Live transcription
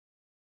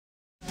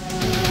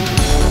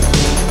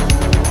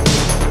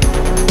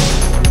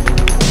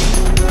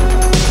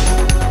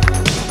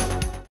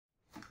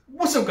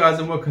up guys,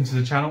 and welcome to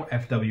the channel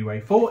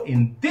FWA4.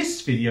 In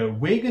this video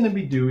we're going to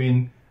be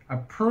doing a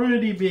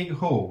pretty big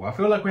haul. I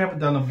feel like we haven't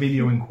done a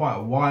video in quite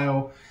a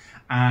while,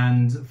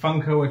 and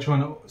Funko are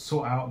trying to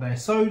sort out their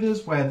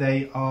sodas, where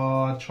they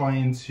are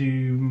trying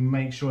to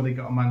make sure they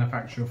got a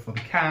manufacturer for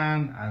the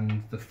can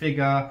and the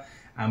figure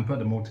and put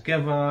them all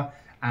together.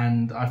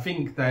 And I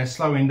think they're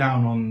slowing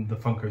down on the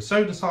Funko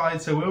soda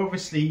side, so we're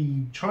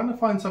obviously trying to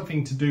find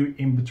something to do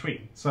in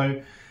between.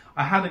 So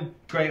I had a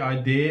great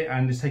idea,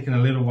 and it's taken a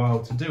little while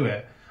to do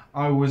it.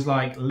 I was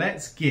like,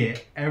 let's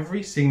get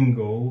every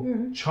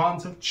single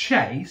chance of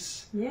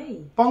chase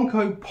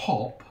Funko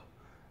Pop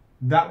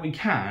that we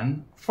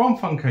can from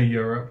Funko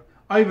Europe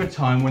over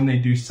time when they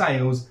do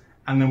sales,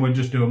 and then we'll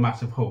just do a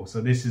massive haul.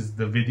 So this is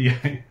the video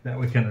that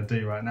we're going to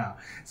do right now.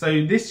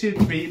 So this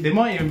should be, there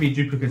might even be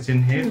duplicates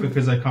in here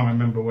because I can't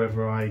remember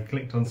whether I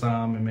clicked on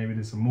some and maybe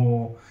there's some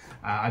more.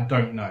 I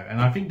don't know.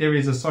 And I think there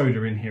is a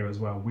soda in here as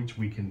well, which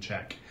we can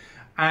check.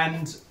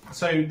 And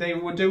so they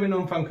were doing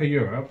on Funko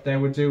Europe, they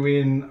were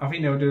doing, I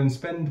think they were doing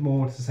spend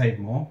more to save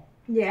more.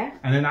 Yeah.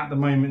 And then at the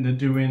moment they're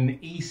doing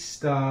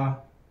Easter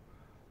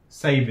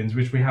savings,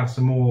 which we have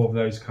some more of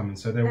those coming.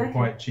 So they were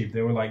quite cheap.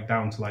 They were like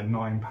down to like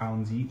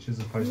 £9 each as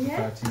opposed to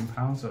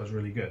 £13. So it was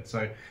really good.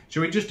 So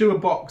should we just do a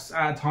box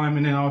at a time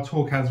and then I'll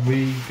talk as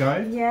we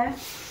go? Yeah.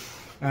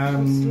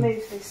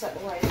 Move this up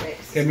the way a bit.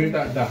 Okay, move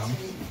that down.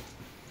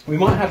 We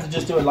might have to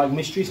just do it like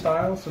mystery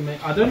style. So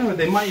I don't know,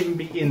 they might even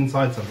be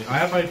inside something. I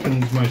have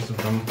opened most of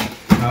them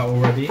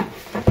already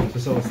to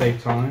sort of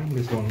save time.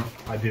 This one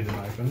I didn't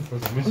open for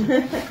some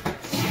reason.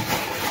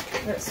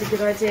 That's a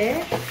good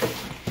idea.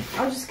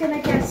 I'm just going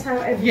to guess how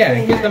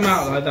everything get them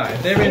out like that.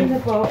 If they're in the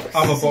box,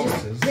 other so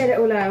boxes. get it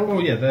all out.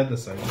 Oh yeah, they're the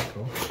same.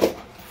 Cool.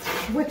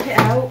 Whip it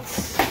out.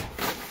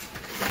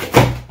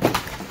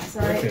 So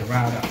whip it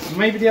right out. So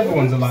maybe the other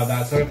ones are like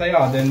that. So if they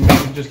are, then we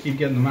can just keep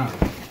getting them out.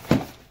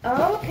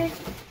 Oh, okay.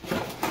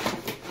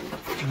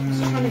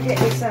 Just trying to get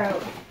this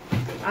out.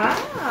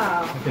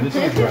 Ah. Okay, this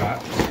one's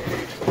wrapped.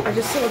 I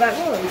just saw that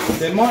was.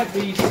 There might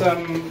be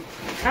some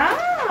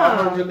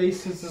other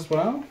releases as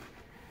well.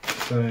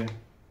 So.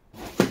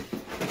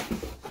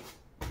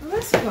 Oh,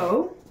 that's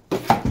cool.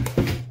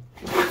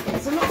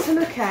 There's a lot to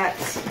look at.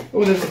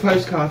 Oh, there's a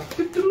postcard.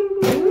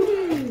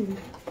 Ooh.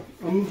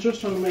 I'm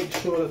just trying to make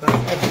sure that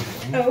that's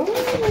everything.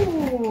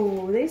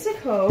 Oh, these are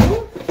cool.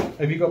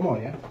 Have you got more,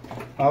 yeah?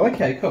 Oh,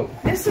 okay, cool.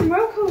 There's some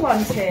real cool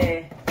ones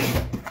here.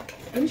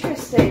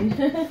 Interesting.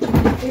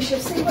 We shall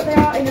see what they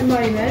are in a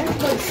moment.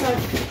 Once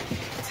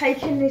I've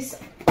taken this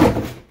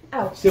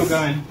out. Still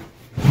going.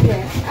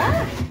 Yeah.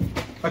 Ah.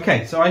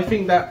 Okay, so I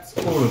think that's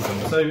all of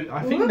them. So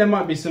I think there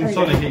might be some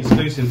Sonic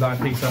exclusives that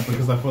I picked up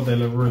because I thought they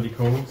looked really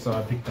cool. So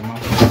I picked them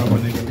up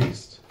when they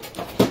released.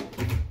 I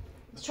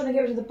was trying to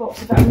get rid of the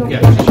box about not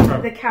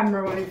getting the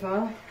camera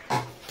over.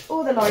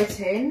 All the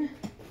lighting.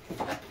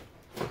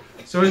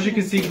 So as you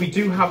can see, we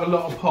do have a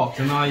lot of pops,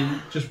 and I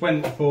just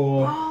went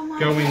for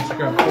going to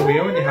grab. Oh, we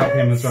already have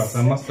him as well, so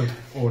I must have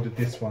ordered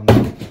this one.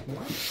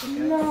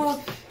 Love.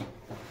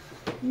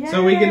 Yay.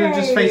 So we're going to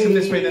just face them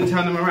this way, then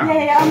turn them around?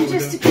 Yeah, I'm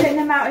just putting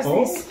them out as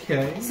this.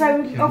 Okay.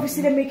 So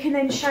obviously then we can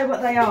then show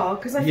what they are,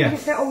 because I think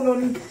if they're all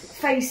on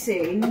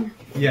facing,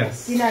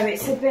 you know,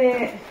 it's a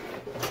bit...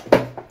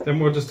 Then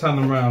we'll just turn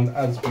them around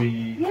as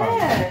we...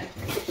 Yeah.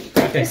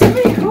 Okay. There's some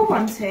really cool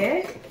ones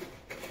here.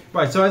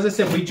 Right, so as I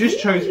said, we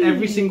just chose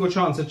every single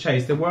chance of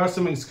chase. There were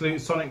some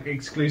Sonic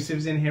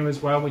exclusives in here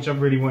as well, which I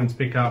really wanted to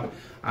pick up.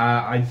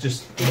 I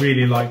just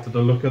really liked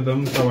the look of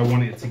them, so I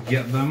wanted to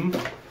get them.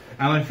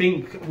 And I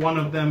think one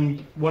of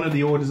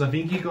the orders, I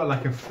think you got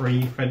like a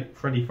free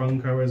Freddy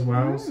Funko as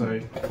well, so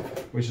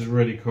which is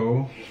really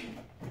cool.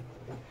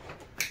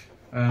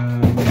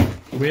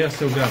 We are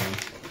still going.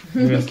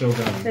 We are still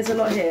going. There's a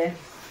lot here.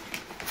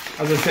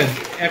 As I said,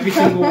 every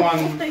single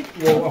one,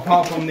 well,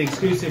 apart from the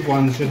exclusive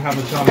ones, should have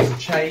a chance to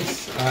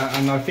chase.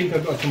 And I think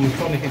I've got some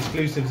Sonic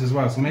exclusives as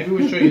well, so maybe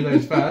we'll show you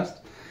those first.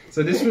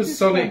 So this was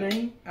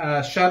Sonic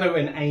Shadow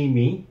and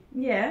Amy.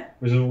 Yeah.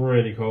 Which is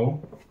really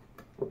cool.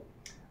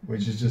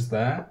 Which is just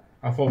there.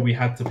 I thought we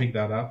had to pick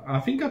that up. I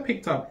think I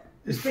picked up...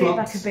 Let's bring it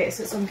back a bit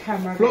so it's on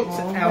camera. Flops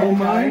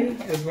Elmo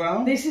as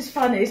well. This is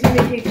funny, it's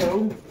really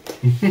giggle.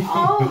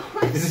 Oh,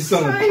 this is so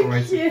cute.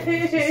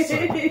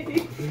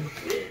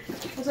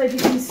 I don't know if you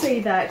can see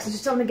that, because I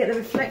just don't want to get the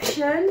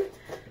reflection.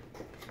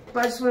 But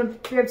I just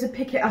want to be able to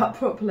pick it up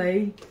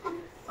properly.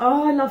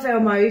 Oh, I love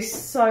Elmo, he's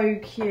so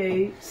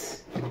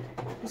cute. I'm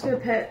just going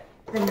to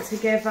put them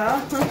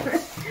together.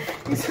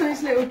 He's on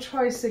his little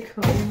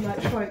tricycle,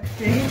 like trike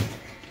thing.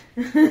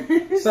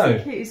 It's so,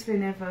 the cutest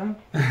thing ever.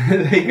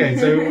 There you go.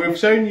 So we've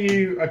shown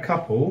you a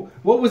couple.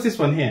 What was this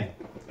one here?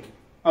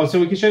 Oh, so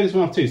we can show this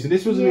one off too. So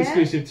this was an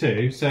exclusive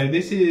too. So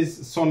this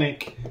is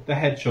Sonic the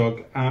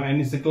Hedgehog, and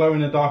it's a glow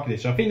in the dark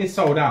edition. I think it's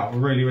sold out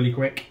really, really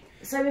quick.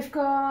 So we've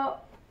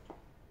got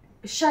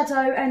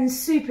Shadow and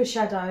Super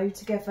Shadow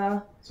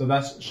together. So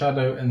that's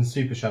Shadow and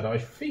Super Shadow. I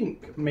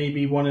think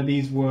maybe one of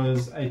these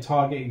was a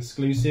Target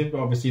exclusive,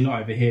 but obviously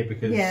not over here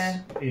because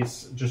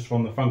it's just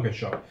from the Funko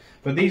shop.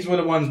 But these were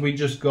the ones we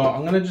just got.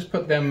 I'm going to just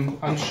put them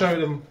and show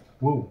them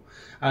Whoa.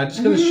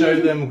 Just going to show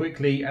them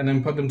quickly and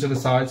then put them to the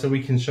side so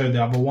we can show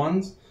the other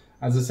ones.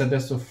 As I said,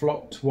 there's the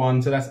flocked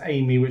one, so that's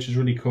Amy, which is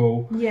really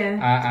cool.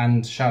 Yeah.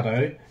 And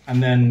Shadow.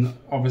 And then,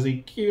 obviously,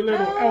 cute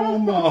little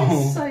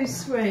Elmo. So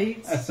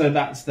sweet. So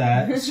that's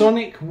there.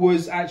 Sonic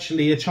was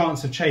actually a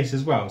chance of chase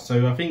as well.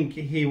 So I think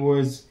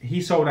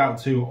he sold out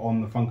too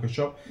on the Funko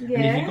shop. Yeah.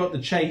 And if you got the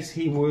chase,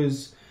 he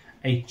was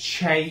a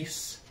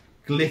chase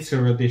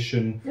glitter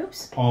edition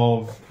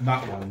of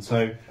that one.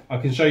 So I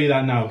can show you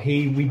that now.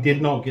 We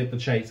did not get the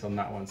chase on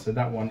that one. So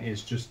that one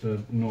is just a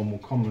normal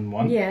common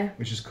one. Yeah.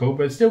 Which is cool.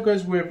 But it still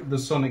goes with the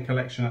Sonic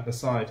collection at the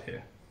side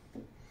here.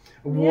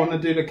 Want to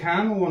do the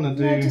can or want to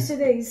do... No, just do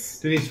these.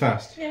 Do these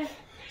first. Yeah.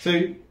 So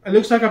it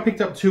looks like I picked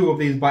up 2 of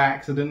these by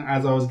accident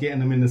as I was getting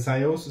them in the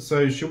sales.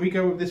 So should we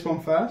go with this one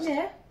first?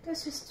 Yeah.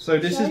 Let's just so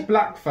this is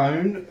Black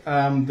Phone,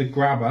 the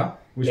Grabber,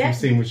 which we've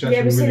seen, which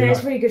actually we've seen really it.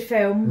 It's a really good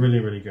film. Really,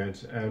 really good.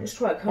 It's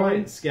quite cool.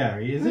 Quite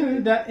scary.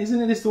 Isn't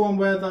it this the one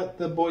where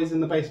the boy's in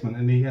the basement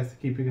and he has to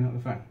keep picking up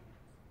the phone?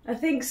 I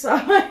think so.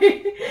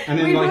 And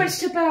then, we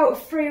watched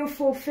about 3 or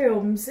 4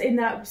 films in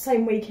that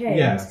same weekend.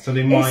 Yeah, so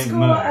they might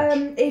merge.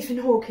 It's got Ethan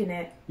Hawke in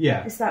it.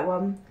 Yeah. It's that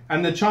one.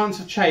 And the chance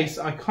of chase,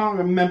 I can't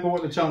remember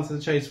what the chance of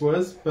the chase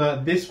was,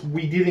 but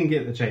we didn't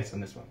get the chase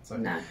on this one.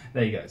 So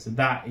there you go. So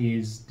that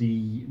is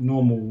the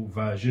normal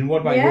version.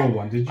 What about your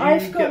one? Did you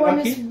I've got one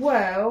lucky? as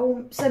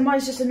well. So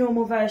mine's just a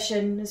normal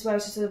version as well.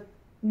 It's just a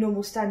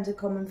normal standard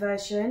common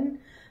version.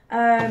 Shall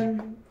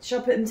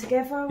I put them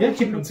together? Yeah,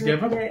 keep them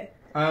together.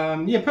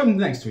 Yeah, put them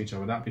next to each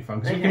other. That'd be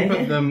fun because we can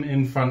put them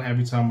in front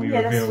every time we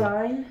reveal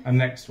a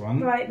next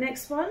one. Right,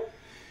 next one.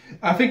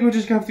 I think we're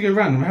just gonna have to go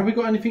random. Have we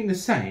got anything the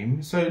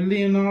same? So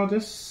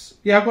Leonardus.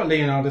 Yeah, I've got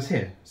Leonardus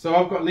here. So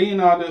I've got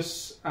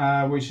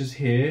Leonardus, which is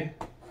here.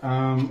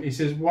 It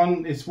says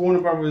it's Warner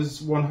Brothers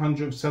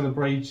 100th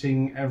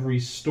celebrating every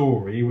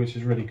story, which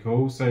is really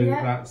cool. So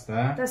that's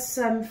there. That's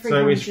 300.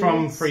 So it's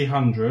from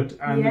 300,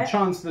 and the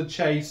chance of the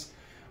chase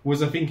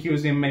was, I think he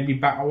was in maybe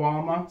battle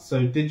armor.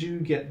 So did you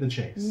get the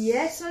chase?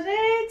 Yes, I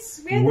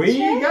did. We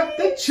got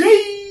the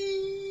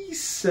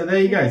chase. So there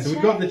you go. So we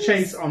got the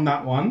chase on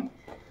that one.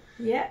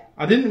 Yeah.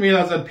 I didn't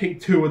realise I'd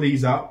picked 2 of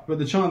these up, but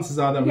the chances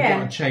are that we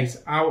got a chase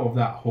out of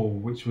that haul,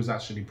 which was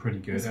actually pretty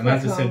good. And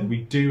as I said,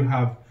 we do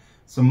have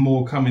some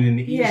more coming in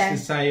the Easter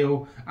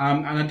sale.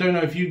 And I don't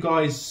know if you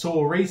guys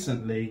saw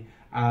recently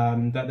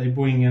that they're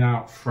bringing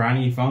out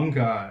Franny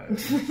Funko.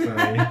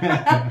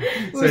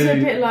 So, was a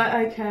bit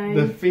like, okay.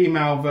 The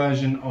female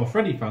version of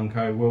Freddy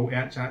Funko will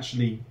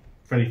actually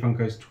Freddy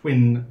Funko's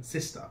twin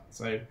sister.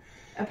 So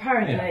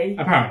apparently.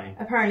 Yeah,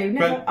 apparently.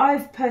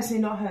 I've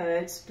personally not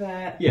heard,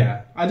 but...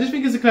 Yeah, I just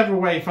think it's a clever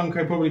way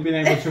Funko probably been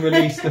able to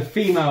release the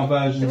female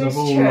versions of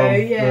all of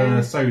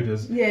the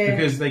sodas. Yeah.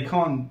 Because they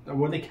can't...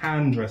 Well, they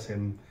can dress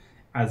him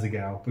as a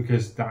girl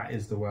because that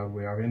is the world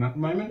we are in at the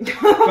moment.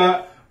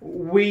 But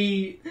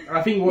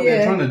I think what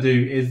they're trying to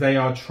do is they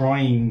are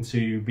trying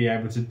to be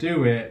able to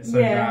do it so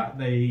that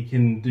they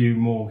can do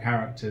more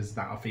characters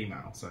that are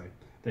female. So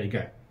there you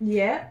go.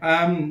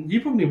 Yeah.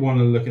 You probably want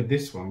to look at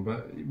this one,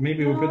 but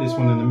maybe we'll put this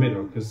one in the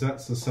middle because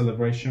that's the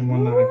celebration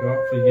one that I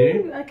got for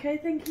you. Okay,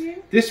 thank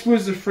you. This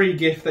was a free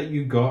gift that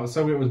you got.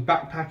 So it was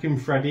Backpacking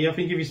Freddy. I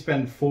think if you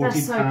spent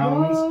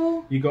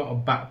 £40, you got a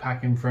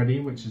Backpacking Freddy,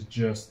 which is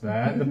just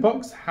there. The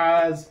box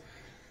has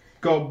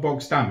got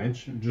box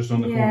damage just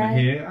on the corner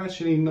here.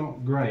 Actually,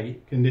 not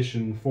great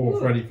condition for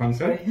Freddy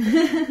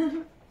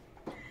Funko.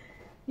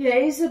 Yeah,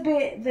 it's a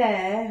bit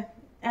there,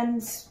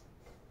 and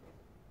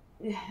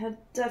I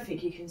don't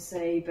think you can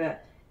see,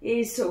 but it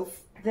is sort of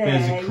there.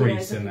 There's a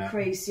crease in it.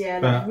 Crease,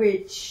 like a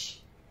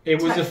ridge.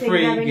 It was a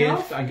free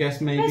gift, I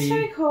guess, maybe. That's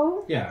very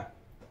cool. Yeah.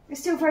 It's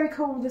still very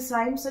cool the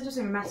same, so it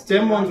doesn't even matter.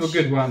 Them ones were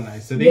good, weren't they?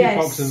 So these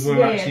boxes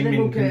were actually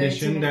mint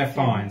condition. They're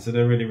fine, so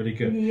they're really, really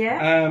good.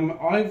 Yeah.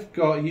 I've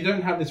got, you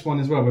don't have this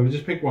one as well, but we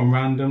just picked one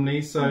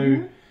randomly.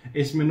 So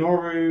it's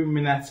Minoru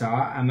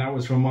Mineta, and that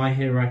was from My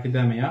Hero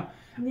Academia.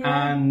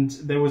 Yeah. And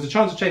there was a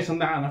chance of chase on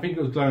that, and I think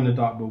it was glow in the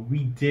dark, but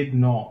we did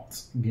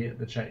not get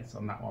the chase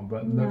on that one.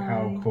 But look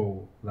how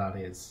cool that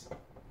is.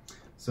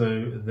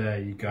 So there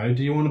you go.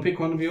 Do you want to pick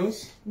one of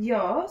yours?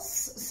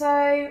 Yes.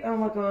 So, oh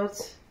my god.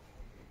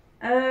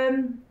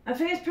 I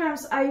think it's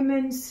pronounced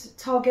Aemond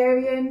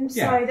Targaryen.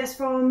 Yeah. So that's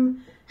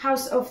from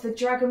House of the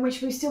Dragon,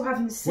 which we still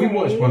haven't seen. We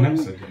watched one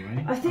episode, didn't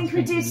we? I think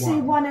we did see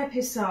one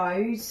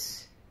episode,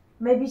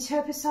 maybe 2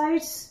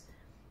 episodes.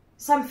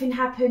 Something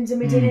happened and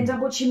we didn't end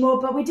up watching more,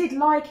 but we did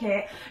like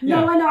it.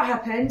 No, I know what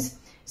happened.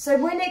 So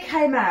when it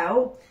came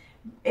out,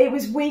 it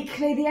was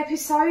weekly, the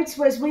episodes,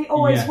 whereas we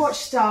always watch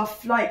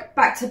stuff like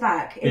back to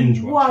back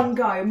in one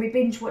go, and we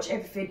binge watch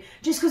everything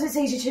just because it's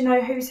easier to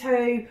know who's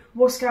who,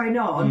 what's going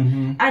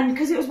on. And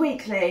because it was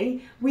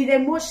weekly, we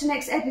then watched the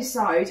next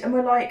episode and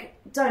we're like,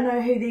 don't know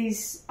who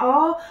these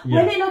are.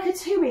 When it like a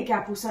 2-week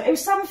gap or so, it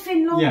was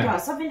something longer,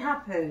 something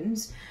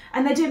happened,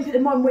 and they didn't put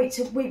them on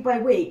week by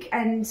week,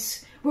 and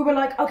we were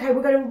like, okay,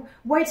 we're going to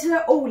wait till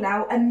they're all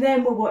out and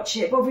then we'll watch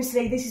it. But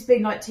obviously this has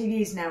been like 2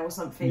 years now or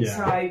something,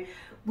 so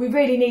we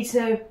really need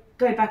to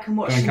go back and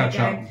watch it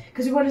again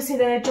because we want to see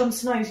the Jon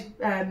Snow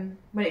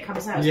when it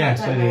comes out. Yeah,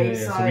 don't we?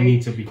 So we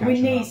need to be catching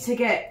We need to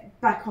get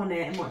back on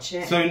it and watch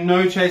it. So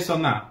no chase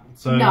on that.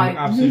 So no.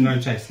 Absolutely no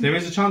chase. There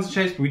is a chance of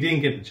chase, but we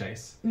didn't get the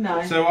chase.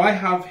 No. So I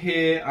have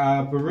here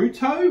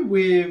Boruto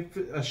with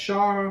a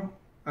chakra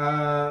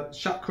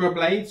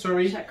blade,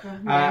 Chakra,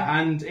 yeah.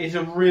 and it's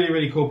a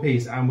really cool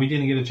piece, and we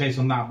didn't get a chase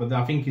on that, but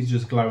I think it's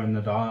just glow in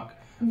the dark.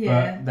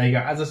 Yeah. But there you go.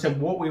 As I said,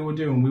 what we were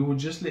doing, we were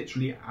just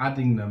literally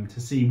adding them to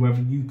see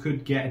whether you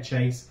could get a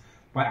chase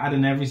by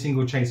adding every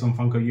single chase on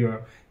Funko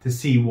Europe to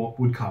see what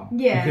would come.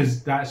 Yeah.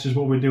 Because that's just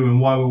what we're doing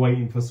while we're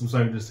waiting for some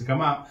sodas to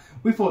come out.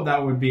 We thought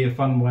that would be a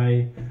fun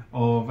way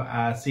of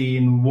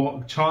seeing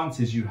what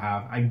chances you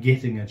have at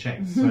getting a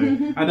chase. So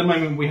at the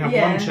moment we have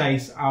one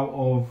chase out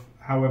of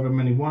however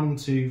many, 1,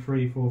 2,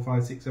 3, 4,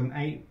 5, 6, 7,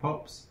 8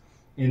 pops.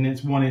 And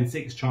it's 1 in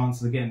 6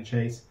 chances of getting a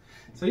chase.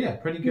 So yeah,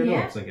 pretty good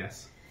odds, I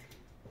guess.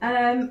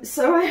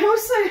 So I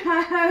also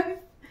have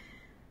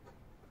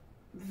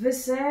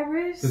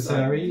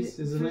Viserys,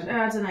 isn't it?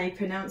 I don't know how you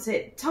pronounce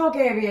it.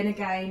 Targaryen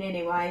again,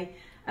 anyway.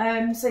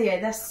 So yeah,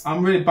 that's.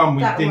 I'm really bummed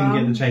we didn't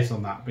get the chase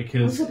on that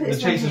because the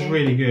chase is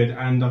really good,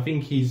 and I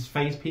think his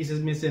face piece is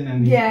missing,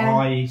 and his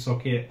eye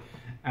socket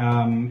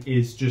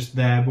is just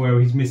there where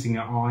he's missing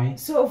an eye.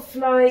 Sort of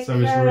like so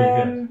it's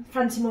really good.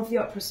 Phantom of the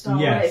Opera style.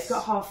 Yes. It's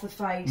got half the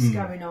face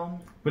going on.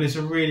 But it's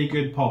a really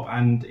good pop,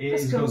 and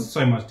it's got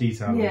so much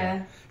detail.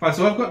 Yeah. Right,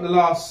 so I've got the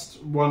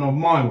last one of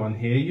my one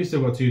here. You've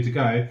still got 2 to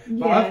go.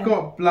 But I've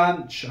got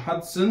Blanche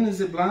Hudson. Is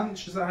it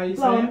Blanche? Is that how you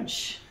say it?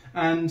 Blanche.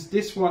 And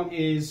this one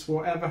is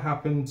Whatever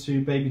Happened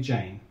to Baby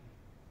Jane.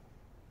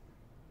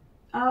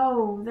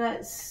 Oh,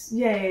 that's...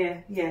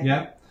 Yeah.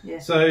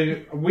 So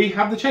we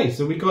have the chase,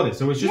 so we got it.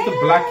 So it's just a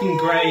black and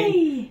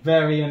grey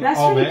variant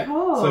of really it.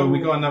 Cool. So we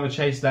got another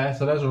chase there.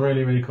 So that's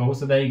really cool.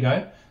 So there you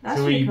go. That's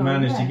so really we cool,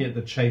 managed to get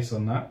the chase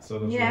on that. So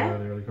that's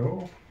really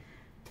cool.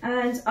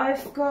 And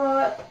I've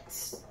got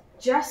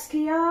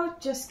Jaskia,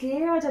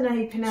 I don't know how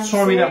you pronounce it.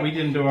 Sorry that we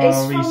didn't do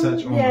our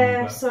research on them.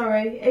 Yeah,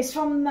 sorry. It's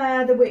from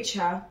The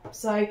Witcher.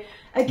 So,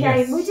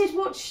 again, we did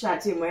watch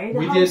that, didn't we?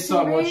 We did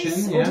start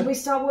watching, Or did we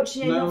start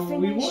watching it and not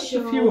finish? We watched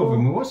a few of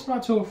them. We watched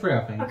about 2 or 3,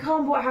 I think. I can't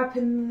remember what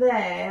happened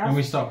there. And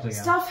we stopped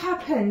again. Stuff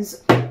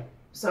happens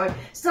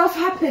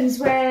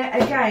where,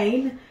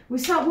 again, we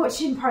start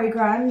watching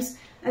programmes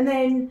and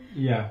then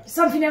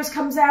something else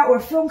comes out or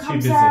a film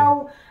comes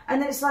out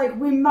and it's like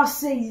we must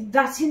see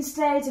that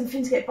instead and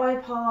things get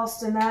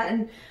bypassed and that,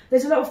 and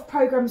there's a lot of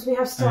programmes we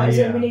have started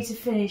and we need to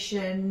finish,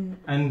 and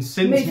since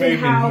moving here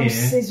it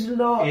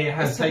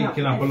has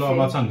taken up a lot of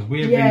our time because we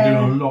have been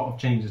doing a lot of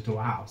changes to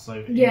our house,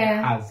 so it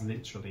has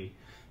literally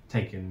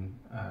taken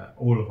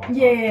all of our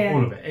time,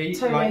 all of it,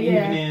 like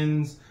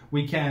evenings,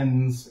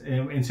 weekends,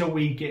 until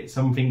we get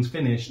some things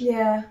finished.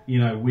 You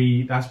know,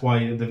 that's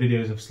why the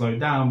videos have slowed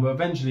down, but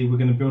eventually we're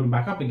going to build them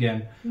back up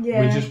again.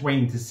 We're just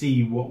waiting to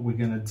see what we're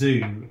going to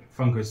do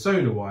Funko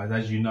soda wise.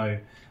 As you know,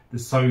 the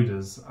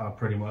sodas are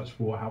pretty much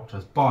what helped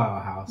us buy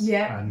our house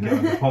and get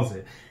a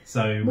deposit.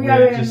 So we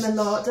owe them a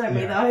lot, don't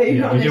we,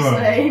 though?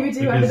 Honestly, we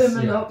do owe them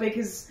a lot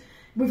because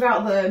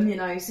without them, you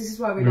know, this is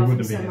why we love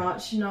them so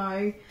much, you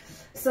know.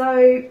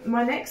 So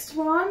my next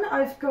one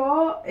I've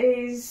got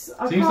is...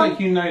 Seems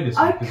like you know this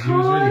one because you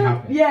was really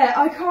happy. Yeah,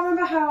 I can't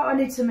remember how I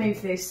need to move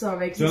this,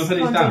 sorry. Do you want to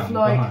put it down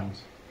behind?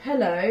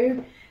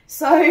 Hello.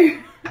 So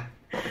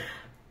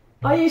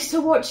I used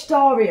to watch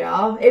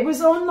Daria. It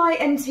was on like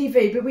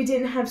MTV, but we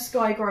didn't have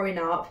Sky growing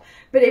up.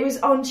 But it was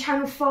on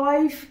Channel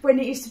 5 when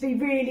it used to be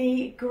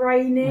really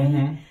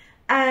grainy.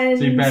 And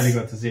so you barely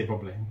got to see it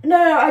properly?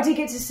 No, I did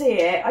get to see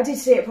it. I did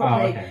see it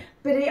properly. Oh, okay.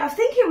 But I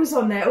think it was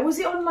on there, or was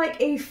it on like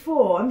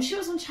E4? I'm sure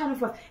it was on Channel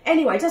 5.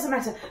 Anyway, it doesn't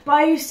matter. But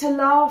I used to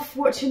laugh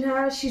watching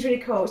her. She's really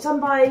cool. It's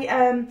done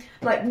by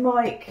like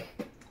Mike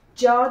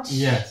Judge.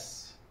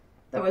 Yes.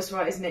 That was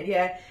right, isn't it?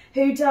 Yeah.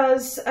 Who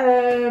does,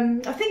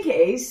 I think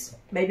it is,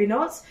 maybe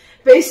not.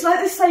 But it's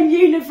like the same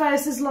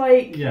universe as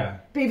like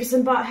Beavis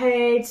and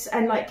Butthead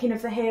and like King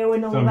of the Hill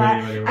and all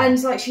that. Really right.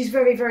 And like she's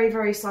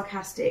very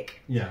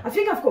sarcastic. Yeah. I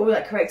think I've got all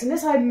that correct,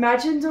 unless I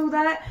imagined all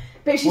that.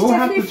 But she's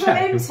definitely from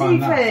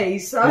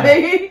MTV, so...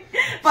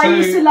 But I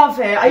used to love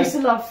it. I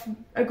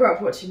grew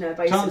up watching her,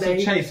 basically. Chance of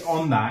chase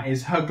on that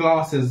is her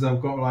glasses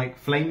have got like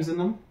flames in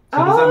them.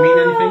 So does that mean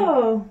anything?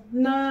 Oh,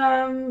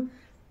 no.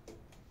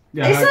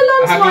 Yeah, it's a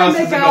long time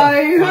ago.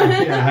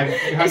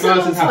 Her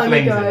glasses have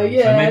flames in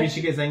them. So maybe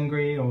she gets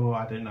angry, or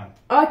I don't know.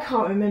 I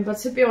can't remember,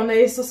 to be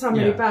honest. I sound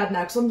really bad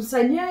now, because I'm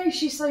saying, yeah,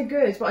 she's so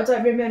good, but I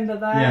don't remember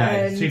that.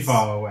 Yeah, it's too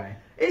far away.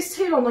 It's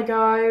too long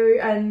ago,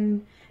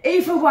 and...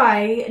 Either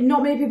way,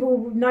 not many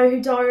people know who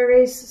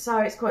Daria is, so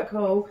it's quite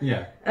cool.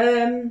 Yeah.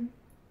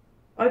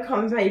 I can't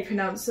remember how you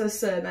pronounce her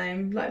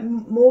surname. Like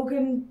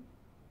Morgan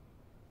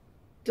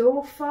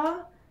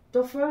Dorfer?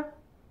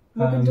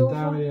 Morgan Dorfer?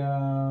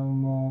 Daria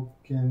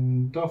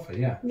Morgan Dorfer,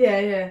 yeah.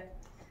 Yeah.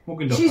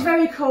 Morgan Dorfer. She's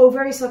very cool,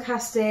 very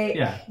sarcastic.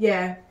 Yeah.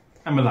 Yeah.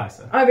 and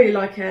Melissa. I really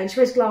like her, and she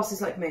wears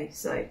glasses like me,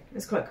 so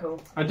it's quite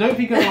cool. I don't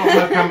think a lot of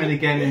her coming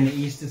again in the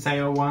Easter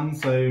sale one,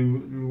 so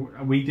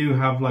we do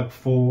have like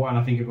 4, and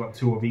I think I've got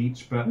 2 of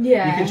each, but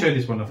yeah. you can show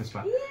this one off as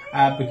well,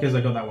 because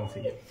I got that one for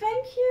you.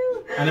 Thank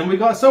you. And then we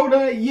got a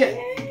soda,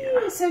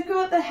 So I've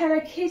got the Hello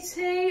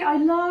Kitty. I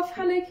love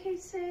Hello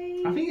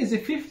Kitty. I think it's the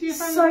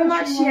 50th anniversary. So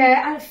much,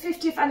 and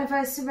 50th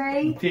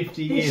anniversary.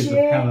 50 years of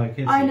Hello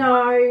Kitty. I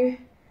know. It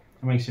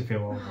makes you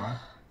feel old, right?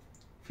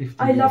 50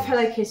 I years. love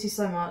Hello Kitty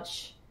so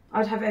much.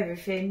 I'd have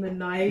everything,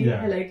 wouldn't I?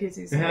 Yeah. Hello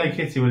Kitty. The Hello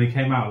Kitty when it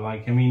came out,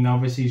 like, I mean,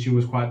 obviously she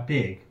was quite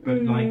big,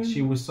 but like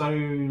she was so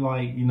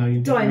like, you know,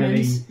 you didn't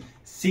really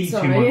see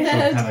too much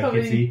of Hello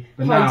Kitty.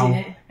 But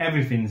now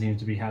everything seems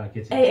to be Hello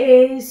Kitty.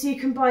 It is. You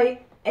can buy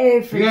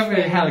everything. You have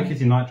a Hello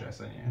Kitty night dress,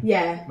 don't you?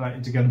 Yeah.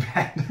 Like to go to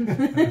bed.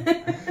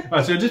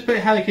 Right, so just put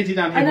Hello Kitty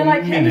down here and for I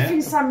like a minute. anything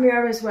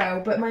Sanrio as well,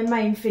 but my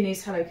main thing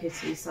is Hello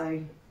Kitty, so.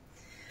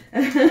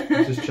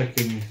 Just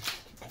checking.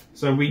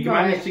 So we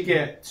managed to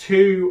get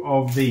 2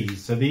 of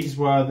these. So these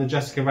were the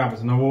Jessica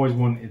Rabbits, and I've always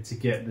wanted to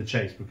get the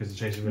Chase because the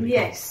Chase is really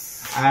cool.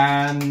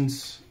 And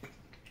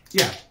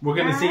yeah, we're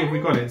going to see if we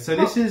got it. So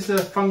this is the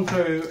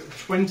Funko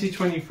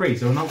 2023.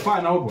 So not quite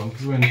an old one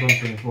because we're in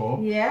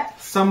 2024. Yeah.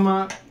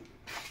 Summer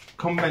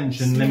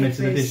Convention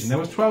Limited Edition. There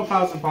was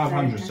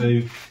 12,500.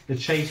 So the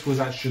Chase was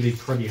actually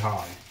pretty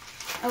high.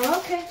 Oh,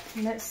 okay.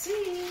 Let's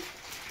see.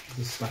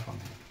 There's stuff on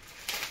here.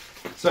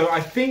 So I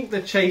think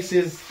the Chase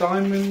is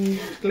diamond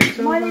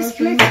glitter. Mine is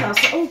glitter.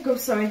 So, oh god,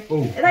 sorry.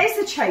 Ooh. That is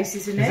the Chase,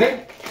 isn't it? Is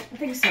it? I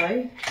think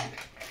so.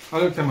 I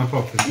looked at my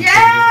pocket.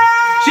 Yeah!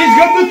 She's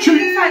got the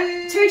Chase! In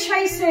fact, 2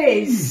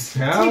 Chases.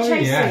 Hell 2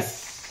 Chases.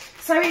 yes.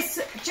 So it's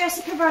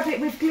Jessica Rabbit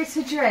with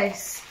glitter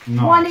dress.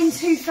 Nice. 1 in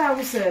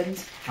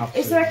 2,000.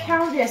 Absolutely. Is there a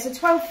count? Yeah, so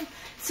 12.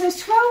 So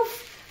it's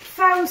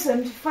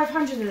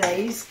 12,500 of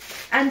these,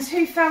 and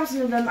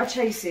 2,000 of them are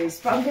Chases.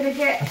 But I'm gonna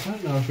get. I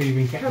don't know if we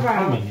even get the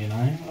common, you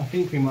know. I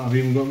think we might have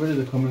even got rid of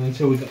the common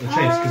until we got the Chase.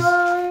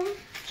 Cause do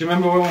you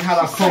remember when we had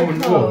our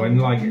common wall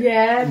and like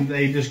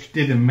they just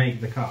didn't make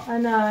the cut? I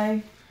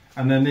know.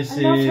 And then this I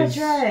love her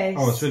dress.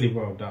 Oh, it's really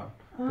well done.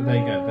 But there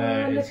you go.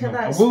 There look at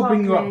that. I will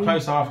bring you up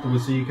close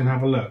afterwards so you can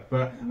have a look.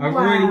 But I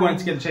really wanted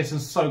to get the Chase. I'm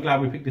so glad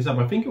we picked this up.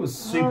 I think it was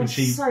super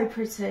cheap. So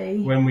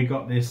pretty. When we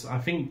got this, I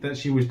think that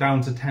she was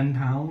down to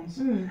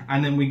 £10,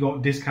 and then we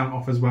got discount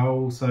off as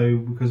well. So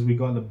because we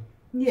got the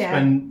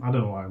spend, I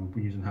don't know why I'm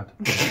using that.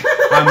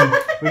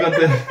 We got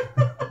the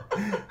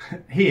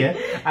here.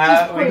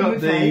 We got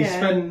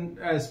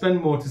the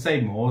spend more to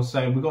save more.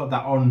 So we got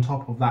that on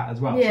top of that as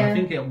well. So I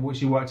think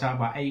she worked out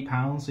about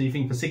 £8. So you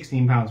think for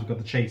 £16 we got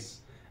the Chase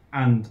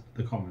and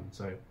the common,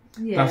 so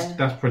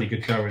that's pretty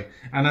good going.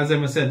 And as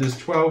Emma said, there's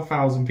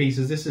 12,000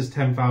 pieces. This is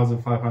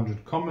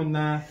 10,500 common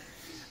there,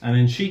 and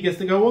then she gets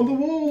to go on the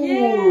wall.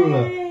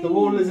 Yay. The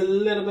wall is a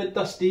little bit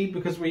dusty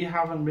because we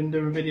haven't been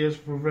doing videos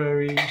for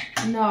very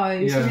it's been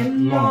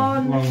a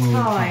long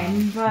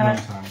time, but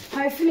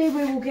hopefully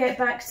we will get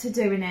back to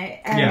doing it.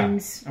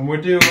 And and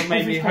we'll do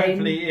maybe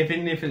hopefully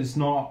even if it's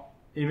not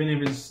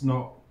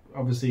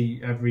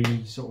obviously every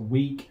sort of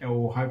week, it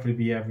will hopefully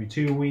be every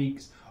 2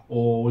 weeks.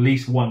 Or at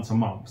least once a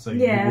month, so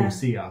you will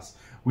see us.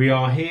 We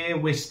are here,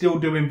 we're still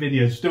doing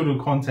videos, still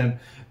doing content.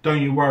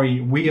 Don't you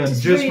worry, we are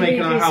just really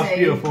making our house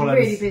beautiful.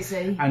 Really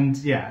busy.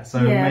 And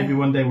maybe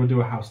one day we'll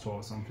do a house tour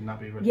or something, that'd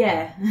be really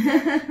fun.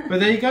 But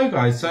there you go,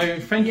 guys. So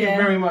thank you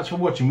very much for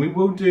watching. We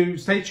will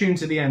stay tuned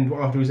to the end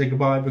after we say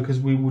goodbye, because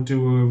we will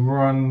do a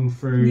run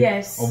through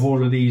of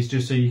all of these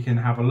just so you can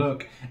have a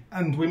look.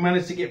 And we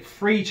managed to get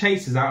 3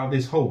 Chases out of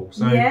this haul,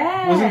 so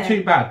it wasn't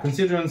too bad,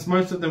 considering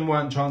most of them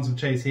weren't chance of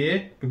Chase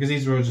here, because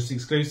these were just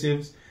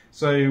exclusives.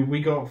 So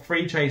we got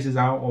 3 Chases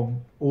out of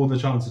all the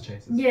chance of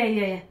Chases.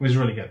 It was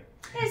really good.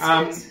 We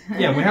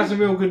have some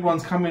real good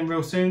ones coming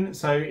real soon.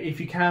 So if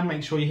you can,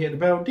 make sure you hit the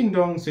bell, ding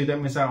dong, so you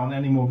don't miss out on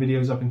any more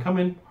videos up and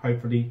coming.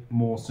 Hopefully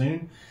more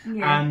soon.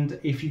 And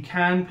if you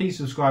can, please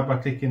subscribe by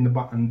clicking the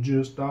button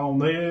just down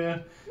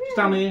there,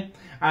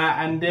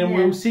 and then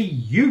we'll see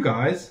you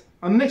guys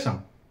on the next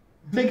one.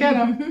 Take care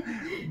now.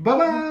 Bye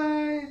bye.